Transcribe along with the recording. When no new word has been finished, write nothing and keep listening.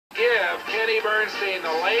have Kenny Bernstein,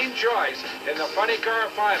 the lane choice, in the funny car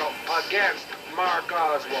final against Mark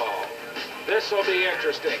Oswald. This will be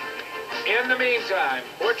interesting. In the meantime,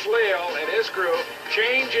 Butch Leal and his crew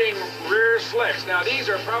changing rear slicks. Now, these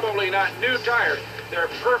are probably not new tires. They're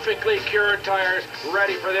perfectly cured tires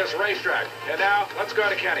ready for this racetrack. And now, let's go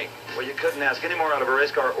to Kenny. Well, you couldn't ask any more out of a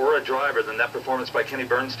race car or a driver than that performance by Kenny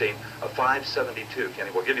Bernstein, a 572.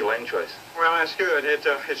 Kenny, we'll give you lane choice. Well, that's good.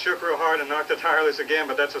 It shook real hard and knocked the tire loose again,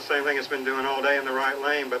 but that's the same thing it's been doing all day in the right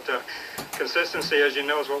lane. But consistency, as you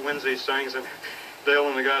know, is what wins these things. And Dale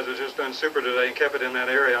and the guys have just done super today and kept it in that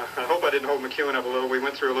area. I hope I didn't hold McEwen up a little. We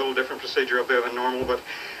went through a little different procedure up there than normal, but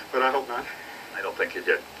I hope not. I don't think you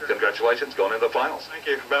did. Congratulations, going into the finals. Thank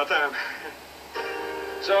you. About time.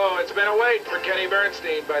 So it's been a wait for Kenny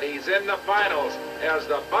Bernstein, but he's in the finals as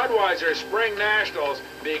the Budweiser Spring Nationals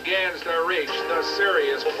begins to reach the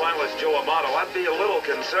serious. Finalist Joe Amato, I'd be a little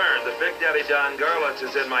concerned that Big Daddy Don Garlitz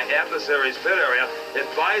is in my adversary's pit area,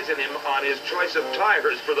 advising him on his choice of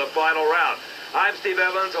tires for the final round. I'm Steve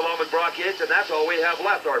Evans along with Brock Yates, and that's all we have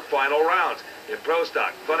left, our final rounds. In Pro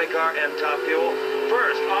Stock, Funny Car, and Top Fuel.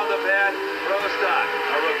 First on the pad, Pro Stock.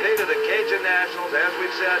 A repeat of the Cajun Nationals, as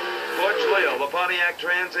we've said. Butch Leal, the Pontiac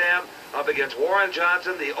Trans Am, up against Warren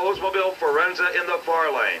Johnson, the Oldsmobile Forenza in the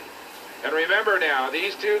far lane. And remember now,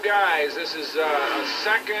 these two guys, this is a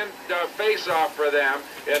second face-off for them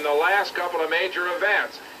in the last couple of major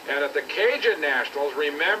events. And at the Cajun Nationals,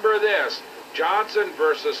 remember this, Johnson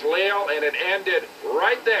versus Leal, and it ended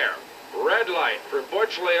right there. Red light for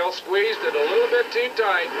Butch Leal, squeezed it a little bit too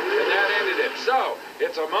tight, and that ended it. So,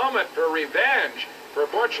 it's a moment for revenge for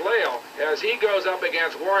Butch Leal as he goes up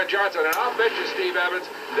against Warren Johnson. And I'll bet you, Steve Evans,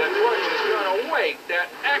 that Butch is going to wait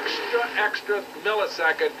that extra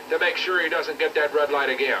millisecond to make sure he doesn't get that red light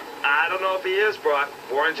again. I don't know if he is, Brock.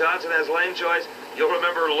 Warren Johnson has lane choice. You'll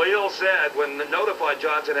remember Leal said when notified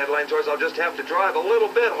Johnson had lane choice, I'll just have to drive a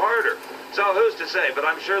little bit harder. So who's to say? But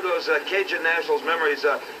I'm sure those Cajun Nationals memories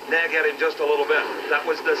nag at him just a little bit. That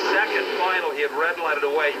was the second final he had red lighted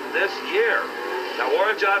away this year. Now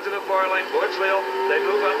Warren Johnson in far lane, Butch Leal, they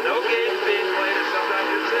move up. No games being played, as sometimes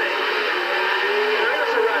you see. There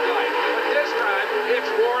is a red light, but this time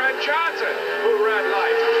it's Warren Johnson who red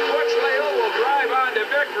lights. Butch Leal will drive on to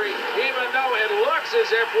victory, even though it looks as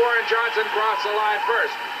if Warren Johnson crossed the line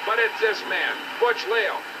first. But it's this man, Butch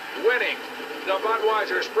Leal, winning the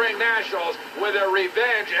Budweiser Spring Nationals with a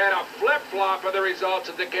revenge and a flip-flop of the results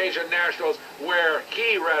of the Cajun Nationals where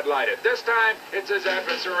he red lighted. This time, it's his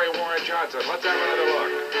adversary, Warren Johnson. Let's have another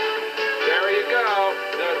look. There you go.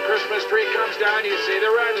 The Christmas tree comes down. You see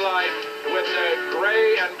the red light with the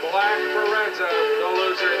gray and black Forenza, the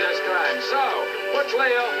loser this time. So, Butch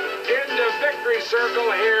Leal in the victory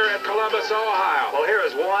circle here at Columbus, Ohio. Well, here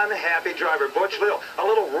is one happy driver, Butch Leal. A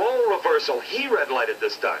little role reversal. He red lighted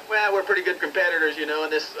this time. Well, we're pretty good competitors, you know,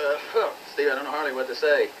 and this, Steve, I don't know hardly what to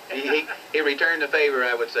say. He returned the favor,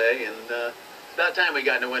 I would say, and it's about time we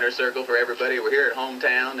got in the winner's circle for everybody. We're here at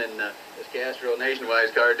hometown, and this Castro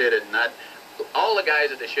Nationwide car did it, and all the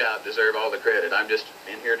guys at the shop deserve all the credit. I'm just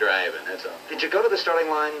in here driving, that's all. Did you go to the starting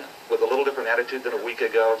line with a little different attitude than a week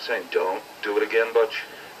ago, saying, don't do it again, Butch?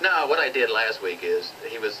 No, what I did last week is,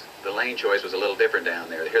 the lane choice was a little different down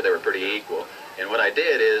there. Here they were pretty equal. And what I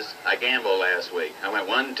did is, I gambled last week. I went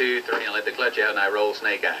 1, 2, 3, and let the clutch out, and I rolled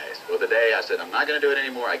snake eyes. Well, today I said, I'm not going to do it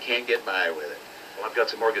anymore. I can't get by with it. Well, I've got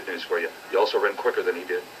some more good news for you. You also ran quicker than he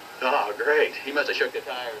did. Oh, great. He must have shook the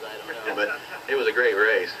tires, I don't know, but it was a great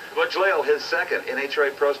race. Butch Leal, his second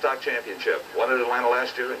NHRA Pro Stock Championship. Won at Atlanta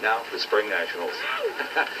last year, and now the Spring Nationals.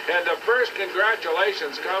 And the first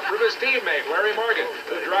congratulations come from his teammate, Larry Morgan,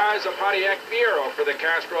 who drives a Pontiac Fiero for the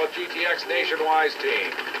Castrol GTX Nationwide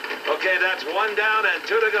team. Okay, that's one down and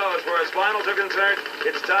 2 to go as far as finals are concerned.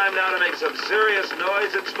 It's time now to make some serious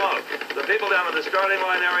noise and smoke. The people down in the starting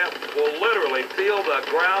line area will literally feel the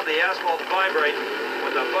ground, the asphalt vibrate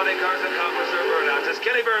when the funny cars accomplish their burnouts, as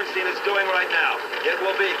Kenny Bernstein is doing right now. It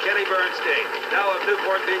will be Kenny Bernstein, now of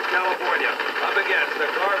Newport Beach, California, up against the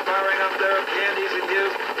car firing up there of Candies and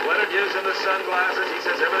Hughes. Leonard Hughes in the sunglasses. He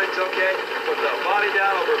says everything's okay. Put the body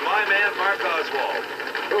down over my man, Mark Oswald,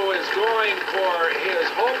 who is going for his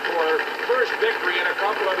hoped-for first victory in a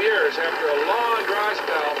couple of years after a long dry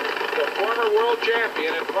spell. The former world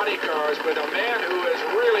champion in funny cars, but a man who has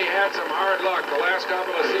really had some hard luck the last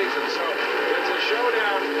couple of seasons. So it's a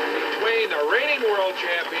showdown between the reigning world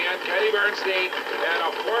champion, Kenny Bernstein, and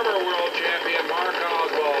a former world champion, Mark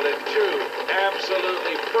Oswald, in two absolute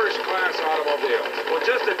absolutely first-class automobiles. Well,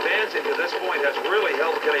 just advancing to this point has really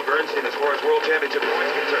helped Kenny Bernstein as far as World Championship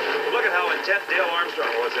points concerned. Look at how intent Dale Armstrong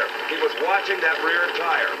was there. He was watching that rear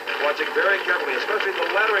tire, watching very carefully, especially the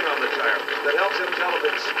lettering on the tire that helps him tell if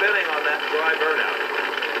it's spinning on that dry burnout.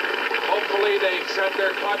 Hopefully they set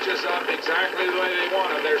their clutches up exactly the way they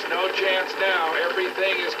want them. There's no chance now.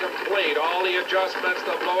 Everything is complete. All the adjustments,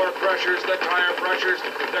 the blower pressures, the tire pressures,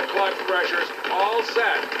 the clutch pressures, all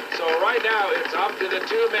set. So right now it's up to the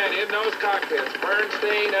two men in those cockpits,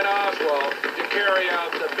 Bernstein and Oswald, to carry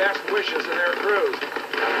out the best wishes of their crews.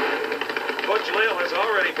 Butch Leal has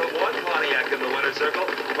already put one Pontiac in the winner's circle.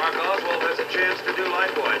 Mark Oswald has a chance to do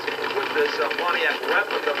likewise with this Pontiac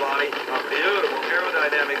replica body, a beautiful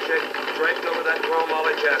aerodynamic shape draped over that chrome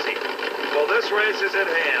moly chassis. Well, this race is at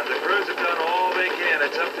hand. The crews have done all they can.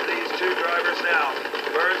 It's up to these two drivers now.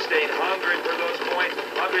 Bernstein hungry for those points,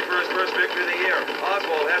 hungry for his first victory of the year.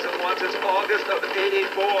 Oswald hasn't won since August of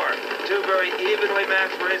 '84. Two very evenly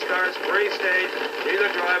matched race cars, free stage,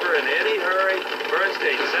 neither driver in any hurry.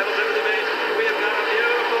 Bernstein settles into the main. We have got a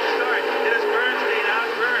beautiful start. It is Bernstein out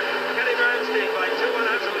first. Kenny Bernstein by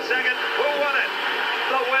 2/1 of a second. Who won it?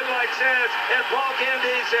 The win light says, and Paul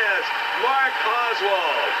Candy says, Mark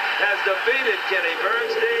Oswald has defeated Kenny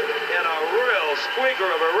Bernstein in a real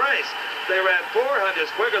squeaker of a race. They ran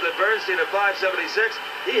 400s quicker than Bernstein at 576.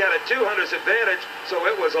 He had a 200s advantage, so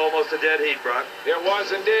it was almost a dead heat, Brock. It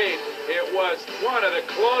was indeed. It was one of the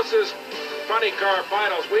closest funny car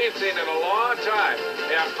finals we've seen in a long time.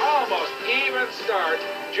 An almost even start,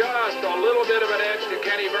 just a little bit of an edge to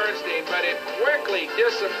Kenny Bernstein, but it quickly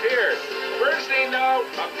disappeared. Bernstein, though,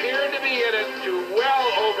 appeared to be in it to well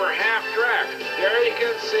over half track. There you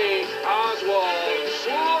can see Oswald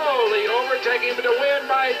slowly overtaking him to win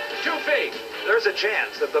by 2 feet. There's a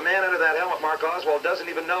chance that the man under that helmet, Mark Oswald, doesn't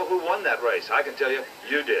even know who won that race. I can tell you,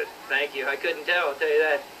 you did. Thank you. I couldn't tell, I'll tell you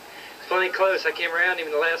that. It's plenty close. I came around him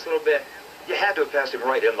in the last little bit. You had to have passed him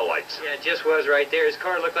right in the lights. Yeah, it just was right there. His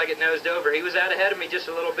car looked like it nosed over. He was out ahead of me just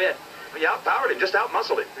a little bit. You outpowered him, just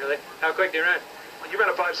outmuscled him. Really? How quick did he run? Well, you ran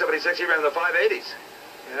a 576, he ran in the 580s.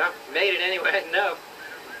 Yeah, made it anyway, no.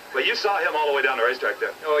 But you saw him all the way down the racetrack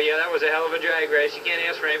there. Oh, yeah, that was a hell of a drag race. You can't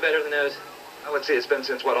ask for any better than those. Well, let's see, it's been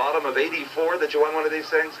since, what, autumn of '84 that you won one of these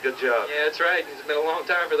things? Good job. Yeah, that's right. It's been a long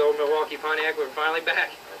time for the old Milwaukee Pontiac. We're finally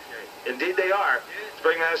back. Indeed they are.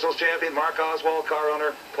 Spring Nationals champion Mark Oswald, car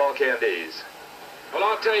owner Paul Candies. Well,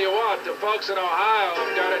 I'll tell you what, the folks in Ohio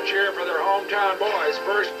have got to cheer for their hometown boys.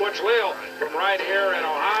 First, Butch Leal from right here in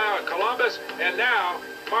Ohio, Columbus, and now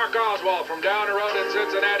Mark Oswald from down the road in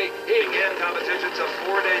Cincinnati. He began competition some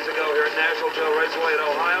 4 days ago here at National Trail Raceway in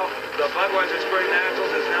Ohio. The Budweiser Spring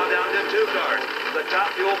Nationals is now down to 2 cars. The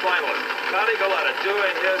top fuel finalist, Connie Galetta,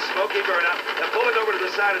 doing his smoky burnout and pulling over to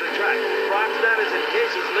the side of the track. Brock, that is in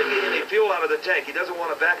case he's leaking any fuel out of the tank. He doesn't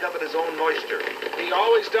want to back up in his own moisture. He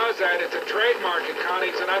always does that. It's a trademark at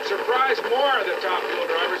Connie's, and I'm surprised more of the top fuel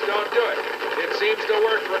drivers don't do it. It seems to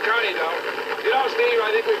work for Connie, though. You know, Steve,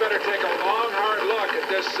 I think we better take a long, hard look at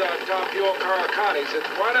this top fuel car of Connie's.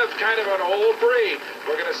 It's one of kind of an old breed.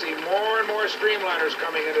 We're going to see more and more streamliners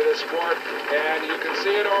coming into this sport, and you can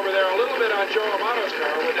see it over there a little bit on Joe Amato's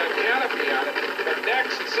car with that canopy on it. But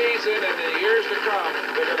next season and in the years to come,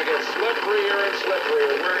 they're going to get slipperier and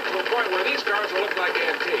slipperier, to a point where these cars will look like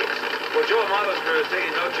antiques. Well, Joe Amato's crew is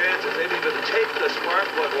taking no chances. They've even taped the spark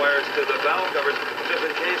plug wires to the valve covers just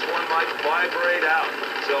in case one might vibrate out.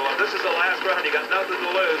 So this is the last round. You got nothing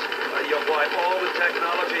to lose. You apply all the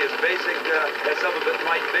technology as basic as some of it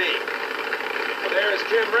might be. There's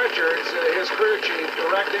Tim Richards, his crew chief,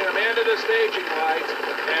 directing them into the staging lights.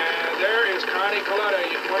 And there is Connie Galetta,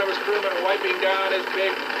 one of his crewmen, wiping down his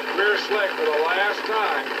big rear slick for the last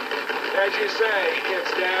time. As you say,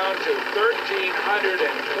 it's down to 1,320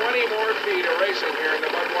 more feet of racing here in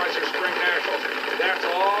the Budweiser Spring Nationals. That's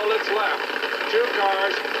all that's left. 2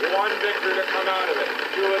 cars, 1 victor to come out of it.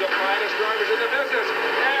 2 of the finest drivers in the business.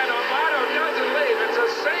 And Amato doesn't leave. It's a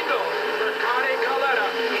single for Connie Galetta.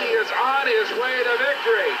 He is on his way to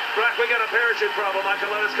victory. Brock, we got a parachute problem on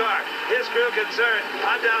Galetta's car. His crew concerned.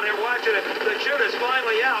 I'm down here watching it. The chute is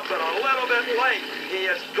finally out, but a little bit late. He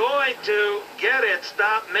is going to get it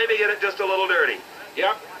stopped, maybe get it just a little dirty.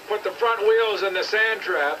 Yep. Put the front wheels in the sand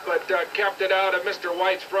trap, but kept it out of Mr.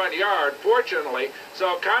 White's front yard, fortunately.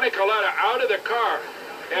 So Connie Galetta out of the car.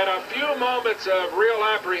 And a few moments of real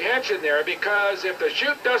apprehension there, because if the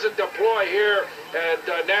chute doesn't deploy here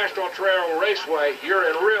at National Trail Raceway, you're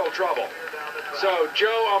in real trouble. So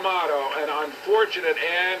Joe Amato, an unfortunate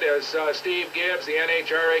end, as Steve Gibbs, the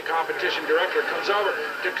NHRA competition director, comes over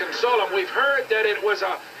to console him. We've heard that it was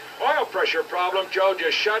a oil pressure problem. Joe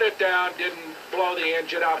just shut it down, didn't blow the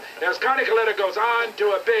engine up as Connie Coletta goes on to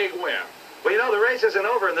a big win. Well, you know, the race isn't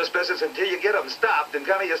over in this business until you get them stopped, and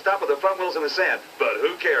kind of you stop with the front wheels in the sand. But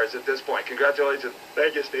who cares at this point? Congratulations.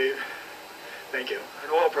 Thank you, Steve. Thank you. An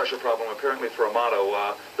oil pressure problem, apparently, for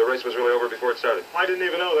Amato. The race was really over before it started. I didn't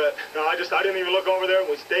even know that. No, I didn't even look over there. It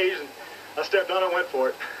was staged, and I stepped on it and went for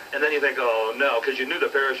it. And then you think, oh, no, because you knew the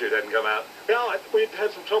parachute hadn't come out. Yeah, we had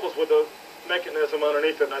some troubles with the mechanism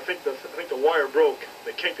underneath it, and I think the wire broke.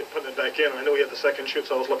 They kinked it, putting it back in, and I knew we had the second chute,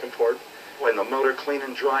 so I was looking for it. When the motor clean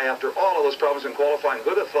and dry after all of those problems in qualifying,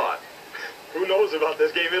 who'd have thought? Who knows about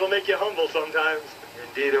this game? It'll make you humble sometimes.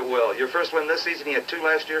 Indeed it will. Your first win this season, you had 2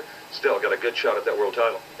 last year. Still got a good shot at that world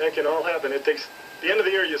title. That can all happen. It takes the end of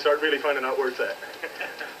the year you start really finding out where it's at.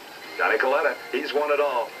 Johnny Coletta, he's won it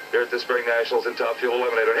all here at the Spring Nationals in Top Fuel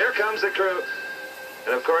Eliminator. And here comes the crew.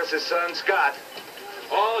 And, of course, his son, Scott.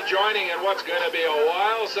 All joining in what's going to be a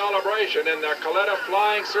wild celebration in the Coletta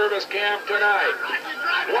Flying Service Camp tonight.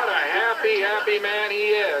 What a happy, happy man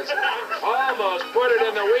he is. Almost put it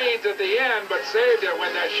in the weeds at the end, but saved it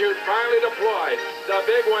when that chute finally deployed. The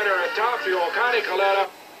big winner at Top Fuel, Connie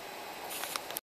Coletta,